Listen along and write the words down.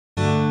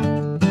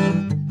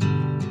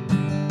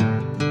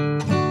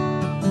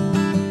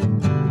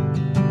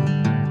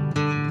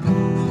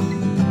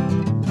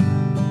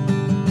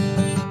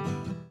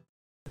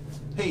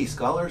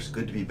scholars,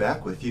 good to be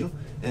back with you.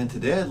 And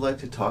today I'd like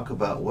to talk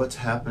about what's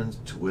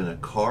happened to when a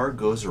car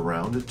goes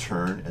around a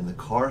turn and the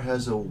car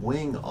has a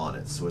wing on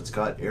it. So it's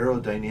got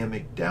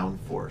aerodynamic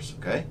downforce,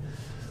 okay?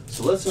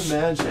 So let's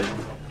imagine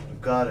we've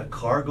got a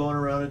car going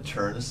around a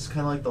turn. This is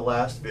kind of like the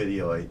last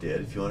video I did.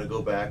 If you want to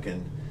go back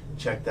and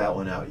check that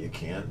one out, you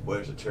can. Boy,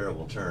 it's a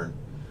terrible turn.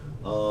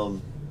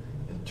 And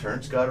the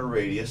turn's got a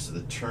radius, so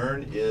the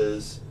turn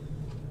is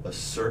a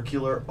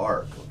circular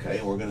arc, okay?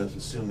 And we're going to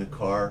assume the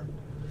car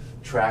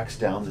tracks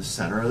down the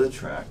center of the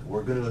track.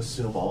 We're going to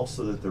assume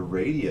also that the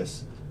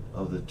radius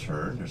of the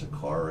turn, there's a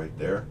car right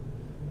there,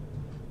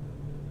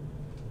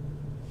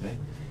 okay?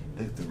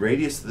 The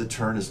radius of the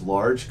turn is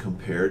large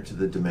compared to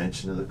the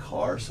dimension of the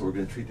car, so we're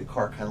going to treat the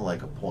car kind of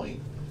like a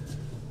point.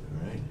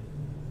 All right?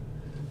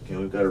 Okay,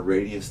 we've got a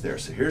radius there.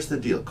 So here's the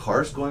deal.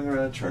 Car's going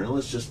around a turn, and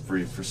let's just,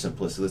 for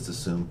simplicity, let's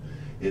assume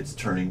it's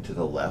turning to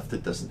the left.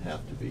 It doesn't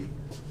have to be.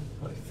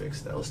 Let me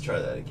fix that. Let's try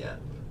that again.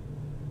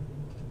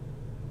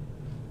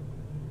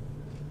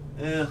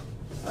 I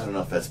don't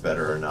know if that's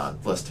better or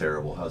not. Less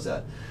terrible. How's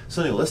that?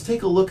 So anyway, let's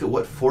take a look at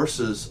what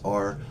forces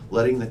are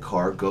letting the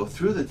car go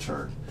through the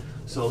turn.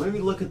 So maybe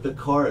look at the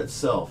car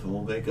itself, and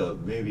we'll make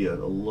maybe a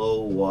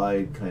low,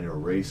 wide kind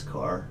of race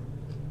car.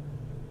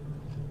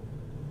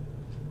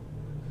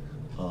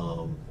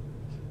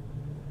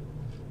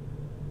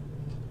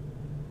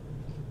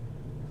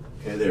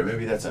 Okay, there.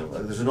 Maybe that's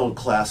there's an old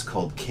class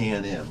called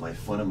Can-Am.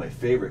 One of my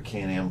favorite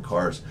Can-Am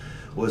cars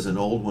was an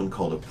old one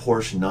called a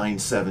Porsche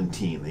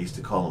 917. They used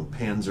to call them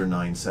Panzer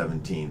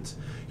 917s.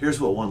 Here's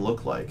what one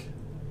looked like.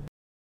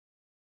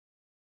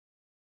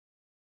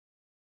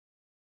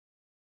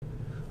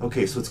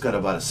 Okay, so it's got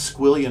about a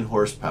squillion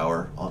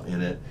horsepower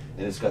in it,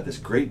 and it's got this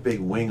great big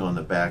wing on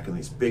the back and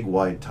these big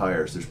wide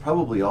tires. There's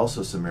probably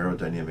also some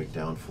aerodynamic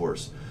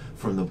downforce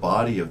from the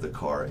body of the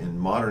car. In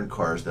modern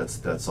cars,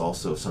 that's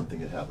also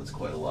something that happens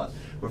quite a lot.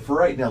 But for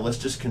right now, let's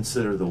just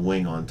consider the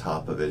wing on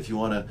top of it. If you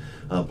want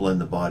to blend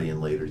the body in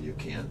later, you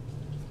can.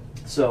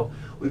 So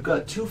we've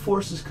got two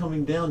forces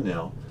coming down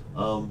now.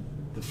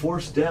 The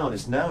force down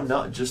is now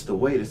not just the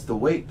weight, it's the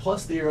weight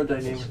plus the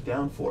aerodynamic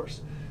downforce.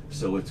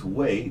 So it's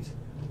weight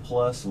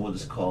plus, and we'll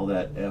just call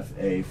that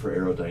FA for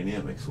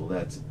aerodynamics. Well,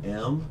 that's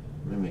M.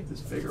 Let me make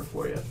this bigger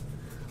for you.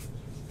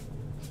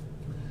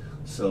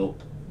 So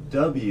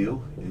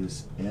W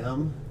is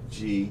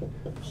mg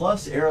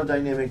plus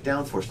aerodynamic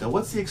downforce. Now,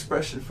 what's the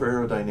expression for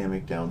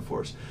aerodynamic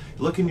downforce?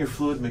 Look in your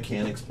fluid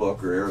mechanics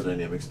book or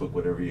aerodynamics book,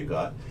 whatever you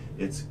got.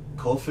 It's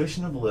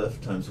coefficient of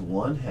lift times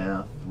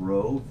 1/2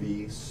 rho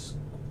v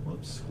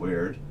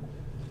squared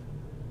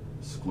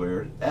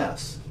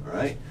s. All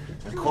right.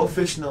 The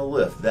coefficient of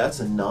lift, that's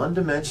a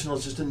non-dimensional,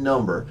 it's just a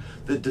number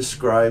that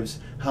describes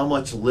how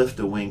much lift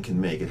a wing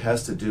can make. It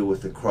has to do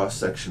with the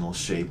cross-sectional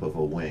shape of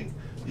a wing,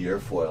 the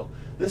airfoil.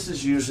 This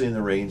is usually in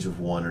the range of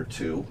 1 or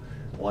 2.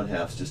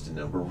 1/2 is just a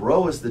number.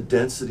 Rho is the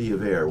density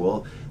of air.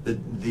 Well,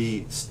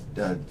 the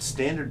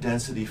standard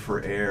density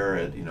for air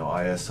at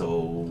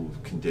ISO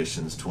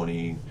conditions,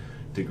 20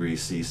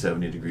 degrees C,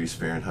 70 degrees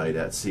Fahrenheit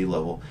at sea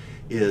level,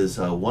 is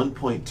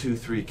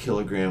 1.23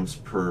 kilograms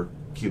per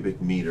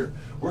cubic meter.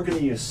 We're going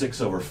to use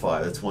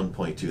 6/5. That's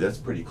 1.2. That's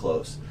pretty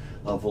close.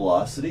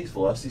 Velocity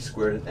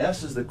squared, and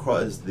S is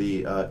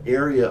the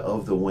area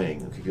of the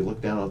wing. Okay, if you look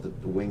down at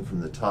the wing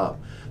from the top,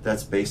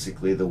 that's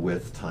basically the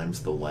width times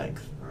the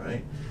length. All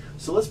right.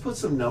 So let's put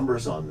some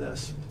numbers on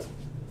this.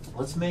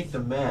 Let's make the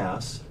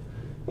mass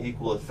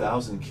equal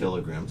 1,000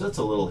 kilograms. That's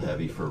a little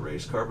heavy for a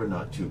race car, but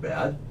not too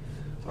bad.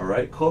 All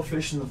right.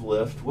 Coefficient of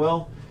lift.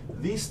 Well,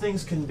 these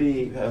things can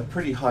be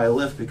pretty high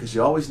lift because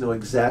you always know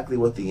exactly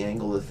what the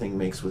angle the thing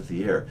makes with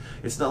the air.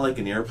 It's not like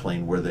an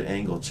airplane where the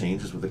angle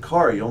changes. With a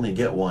car, you only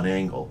get one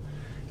angle.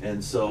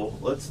 And so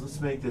let's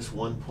make this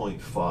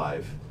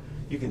 1.5.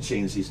 You can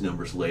change these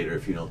numbers later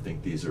if you don't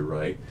think these are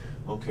right.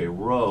 Okay,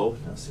 rho,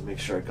 let's make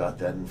sure I got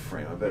that in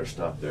frame. I better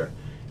stop there.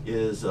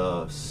 Is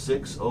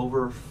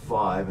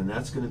 6/5, and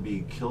that's going to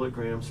be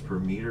kilograms per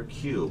meter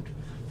cubed.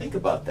 Think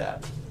about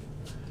that.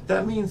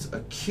 That means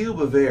a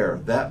cube of air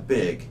that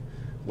big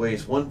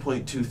weighs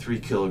 1.23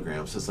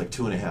 kilograms. That's like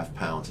 2.5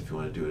 pounds if you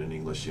want to do it in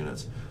English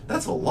units.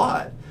 That's a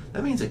lot.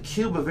 That means a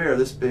cube of air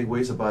this big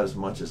weighs about as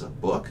much as a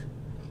book.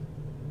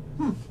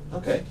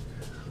 Okay.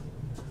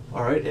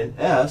 All right, and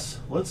S,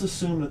 let's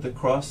assume that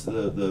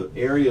the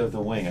area of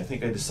the wing, I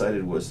think I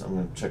decided was, I'm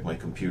going to check my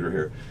computer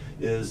here,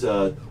 is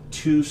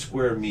 2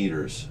 square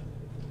meters.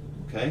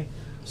 Okay?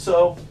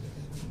 So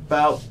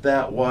about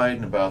that wide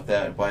and about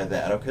that by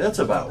that. Okay, that's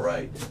about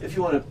right. If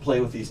you want to play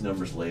with these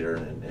numbers later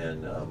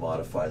and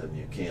modify them,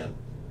 you can.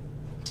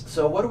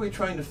 So what are we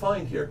trying to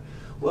find here?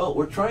 Well,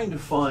 we're trying to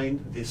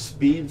find the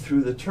speed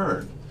through the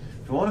turn.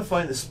 If we want to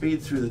find the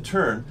speed through the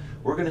turn,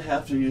 we're going to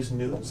have to use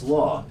Newton's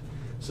law.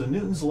 So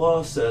Newton's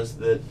law says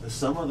that the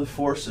sum of the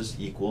forces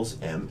equals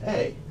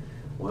ma.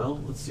 Well,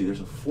 let's see, there's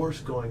a force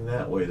going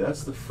that way.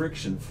 That's the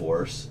friction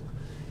force.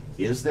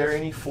 Is there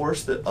any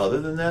force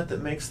other than that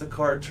makes the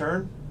car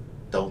turn?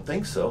 Don't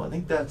think so. I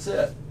think that's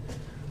it.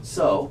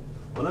 So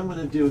what I'm going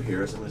to do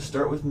here is I'm going to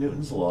start with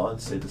Newton's law and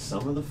say the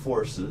sum of the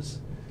forces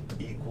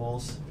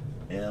equals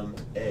ma.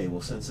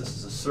 Well, since this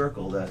is a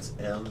circle, that's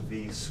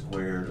mv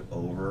squared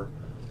over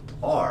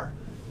r.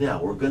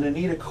 Now, we're going to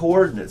need a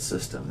coordinate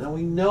system. Now,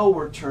 we know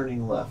we're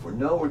turning left. We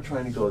know we're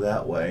trying to go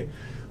that way.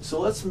 So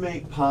let's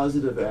make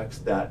positive x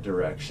that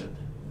direction.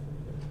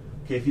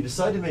 Okay, if you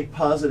decide to make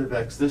positive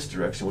x this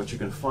direction, what you're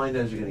going to find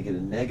is you're going to get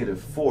a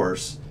negative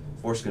force.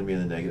 Force is going to be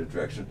in the negative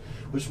direction,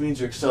 which means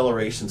your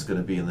acceleration is going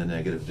to be in the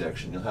negative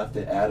direction. You'll have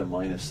to add a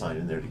minus sign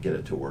in there to get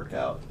it to work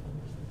out.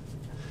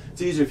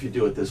 It's easier if you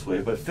do it this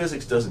way, but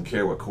physics doesn't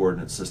care what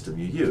coordinate system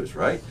you use,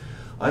 right?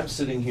 I'm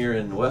sitting here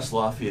in West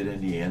Lafayette,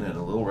 Indiana, in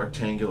a little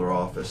rectangular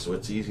office, so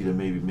it's easy to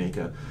maybe make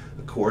a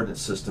coordinate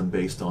system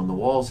based on the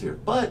walls here.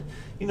 But,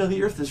 you know,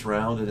 the Earth is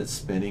round and it's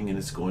spinning and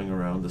it's going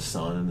around the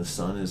sun, and the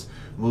sun is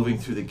moving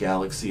through the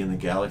galaxy, and the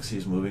galaxy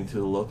is moving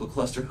through the local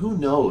cluster. Who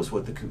knows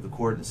what the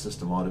coordinate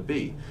system ought to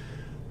be?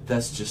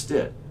 That's just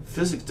it.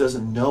 Physics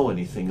doesn't know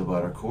anything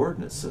about our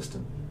coordinate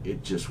system.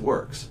 It just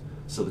works.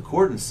 So the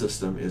coordinate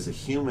system is a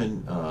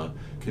human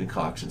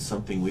concoction,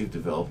 something we've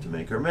developed to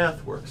make our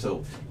math work.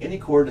 So any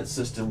coordinate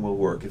system will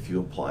work if you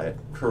apply it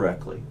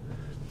correctly.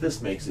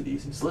 This makes it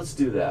easy. So let's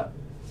do that.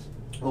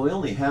 Well, we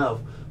only have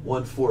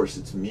one force.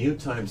 It's mu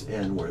times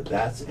n, where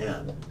that's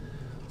n.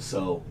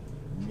 So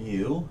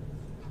mu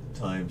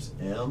times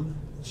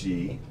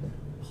mg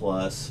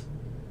plus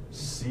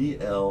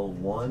CL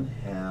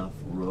 1/2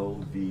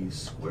 rho v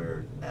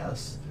squared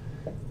s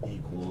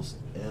equals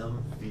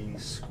mv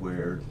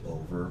squared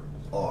over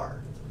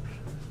r.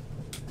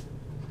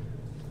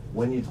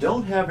 When you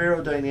don't have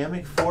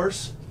aerodynamic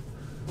force,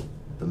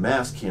 the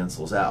mass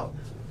cancels out.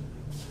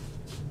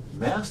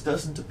 Mass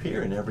doesn't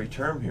appear in every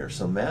term here,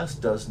 so mass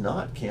does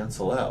not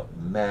cancel out.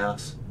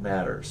 Mass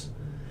matters.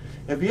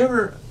 Have you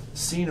ever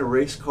seen a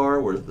race car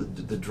where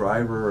the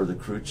driver or the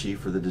crew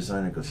chief or the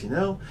designer goes, you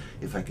know,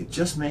 if I could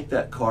just make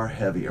that car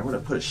heavier, I'm going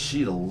to put a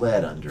sheet of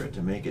lead under it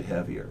to make it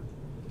heavier?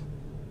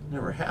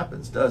 Never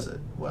happens, does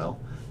it? Well,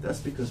 that's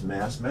because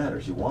mass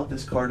matters. You want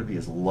this car to be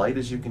as light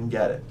as you can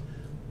get it,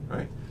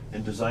 right?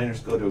 And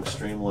designers go to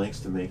extreme lengths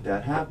to make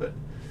that happen.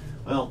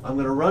 Well, I'm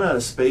going to run out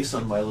of space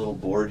on my little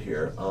board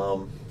here.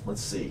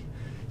 Let's see.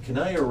 Can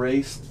I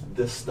erase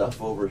this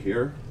stuff over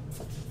here?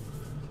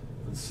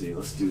 Let's see.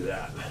 Let's do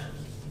that.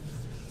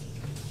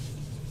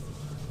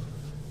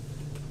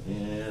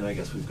 And I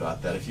guess we've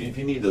got that. If you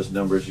need those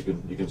numbers, you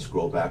can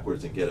scroll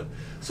backwards and get them.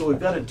 So what we've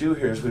got to do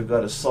here is we've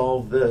got to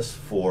solve this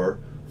for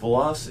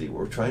velocity. What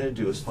we're trying to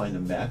do is find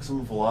the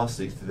maximum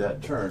velocity through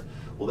that turn.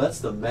 Well, that's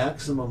the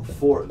maximum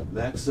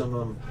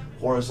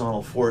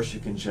horizontal force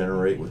you can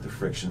generate with the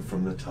friction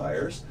from the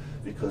tires,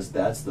 because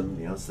that's the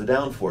it's the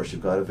downforce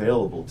you've got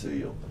available to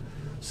you.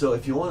 So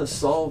if you want to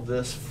solve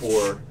this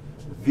for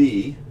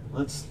v,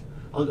 let's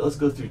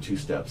go through two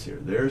steps here.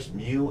 There's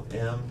mu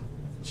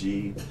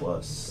mg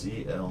plus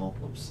CL,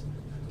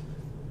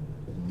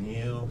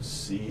 mu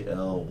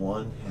CL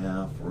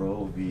 1/2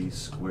 rho v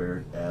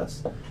squared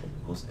s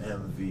equals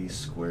mv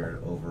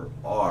squared over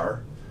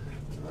r.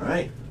 All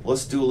right,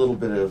 let's do a little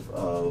bit of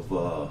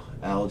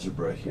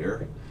algebra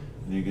here.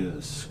 And you're going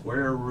to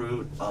square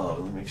root of,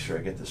 let me make sure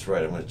I get this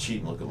right. I'm going to cheat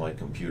and look at my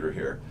computer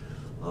here.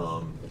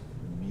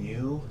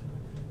 Mu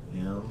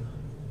mg,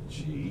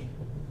 okay,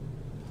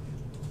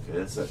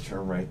 that's that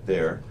term right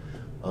there,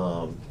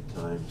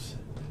 times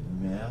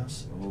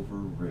mass over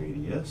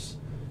radius,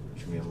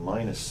 which will be a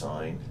minus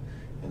sign,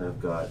 and I've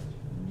got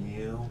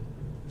mu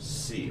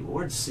c. Well,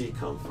 where'd c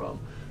come from?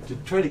 To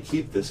try to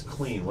keep this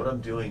clean, what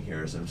I'm doing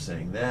here is I'm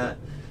saying that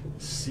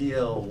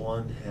CL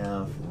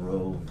 1/2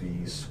 rho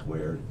v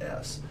squared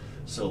s.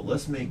 So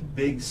let's make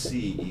big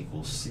C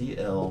equal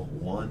CL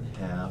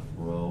 1/2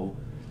 rho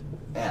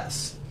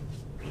s.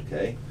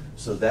 Okay,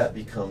 so that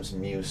becomes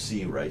mu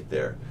c right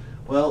there.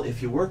 Well,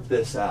 if you work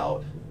this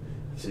out,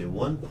 say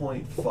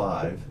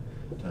 1.5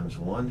 times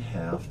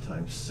 1/2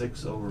 times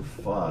 6 over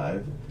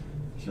 5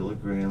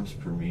 kilograms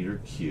per meter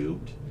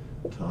cubed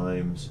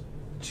times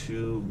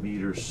 2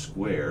 meters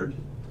squared,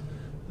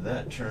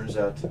 that turns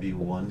out to be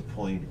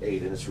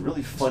 1.8, and it's a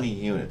really funny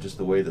unit, just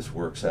the way this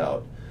works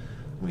out.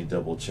 Let me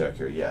double check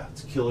here. Yeah,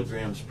 it's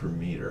kilograms per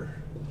meter.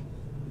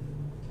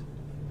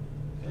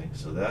 Okay,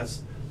 so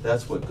that's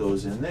what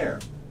goes in there.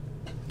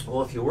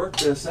 Well, if you work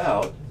this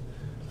out,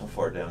 how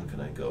far down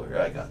can I go here?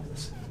 I got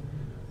this.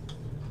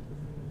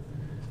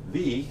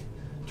 V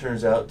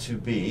turns out to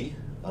be,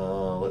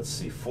 let's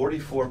see,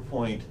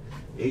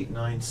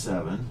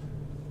 44.897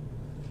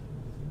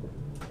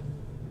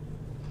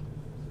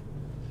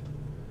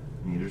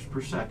 meters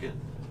per second.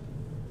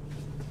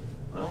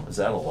 Well, is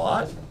that a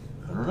lot?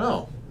 I don't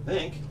know. I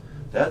think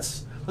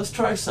let's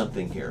try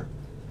something here.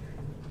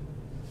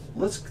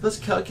 Let's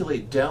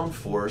calculate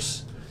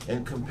downforce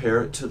and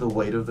compare it to the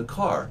weight of the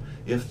car.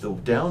 If the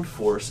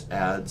downforce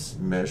adds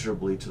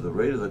measurably to the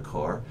rate of the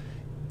car,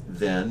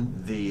 then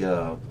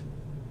the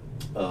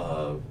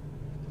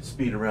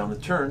speed around the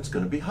turn is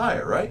going to be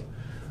higher, right?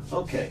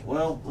 Okay,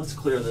 well, let's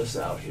clear this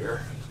out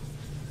here.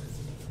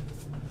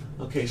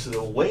 Okay, so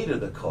the weight of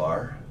the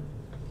car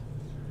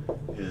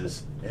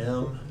is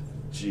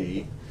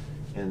mg,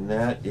 and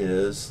that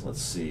is,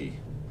 let's see,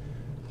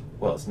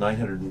 well, it's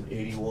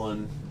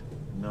 981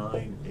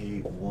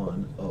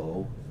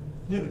 9.810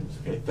 newtons.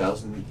 Okay,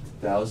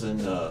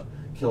 1,000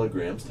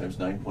 kilograms times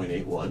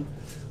 9.81.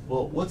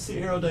 Well, what's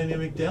the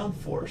aerodynamic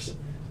downforce?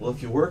 Well,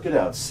 if you work it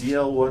out,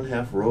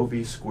 CL1/2 rho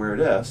v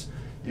squared s,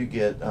 you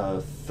get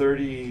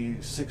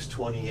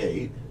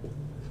 3628.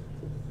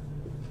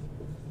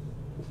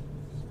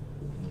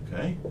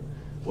 Okay.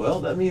 Well,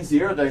 that means the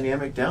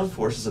aerodynamic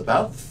downforce is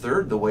about a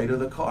third the weight of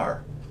the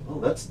car. Well,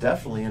 that's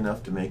definitely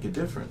enough to make a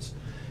difference.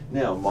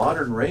 Now,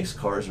 modern race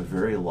cars are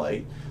very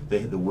light.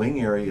 The wing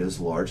area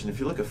is large, and if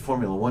you look at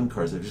Formula One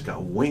cars, they've just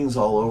got wings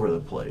all over the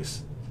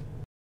place.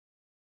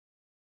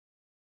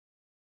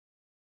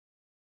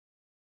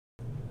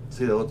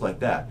 See, they look like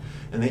that.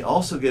 And they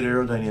also get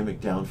aerodynamic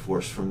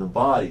downforce from the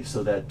body,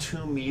 so that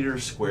 2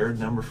 meters squared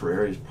number for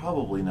area is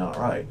probably not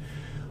right.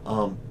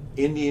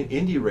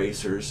 Indy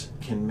racers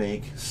can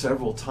make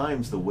several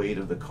times the weight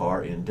of the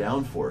car in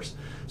downforce,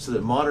 so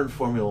that modern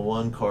Formula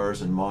One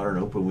cars and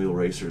modern open wheel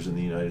racers in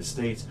the United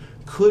States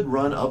could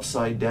run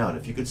upside down.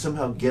 If you could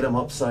somehow get them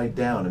upside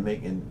down and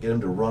get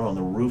them to run on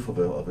the roof of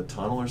a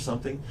tunnel or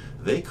something,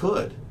 they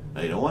could.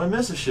 Now, you don't want to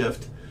miss a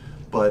shift,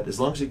 but as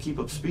long as you keep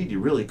up speed, you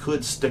really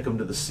could stick them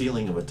to the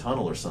ceiling of a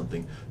tunnel or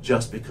something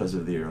just because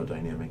of the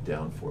aerodynamic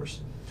downforce.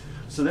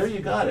 So there you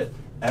got it.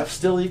 F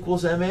still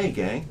equals ma,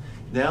 gang.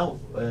 Now,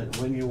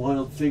 when you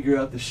want to figure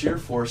out the shear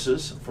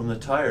forces from the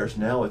tires,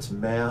 now it's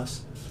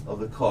mass of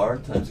the car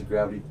times the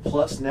gravity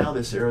plus now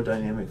this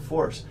aerodynamic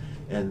force.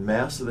 And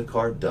mass of the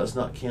car does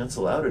not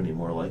cancel out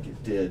anymore like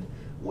it did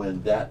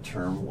when that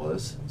term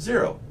was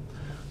 0.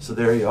 So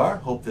there you are.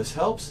 Hope this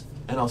helps,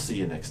 and I'll see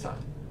you next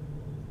time.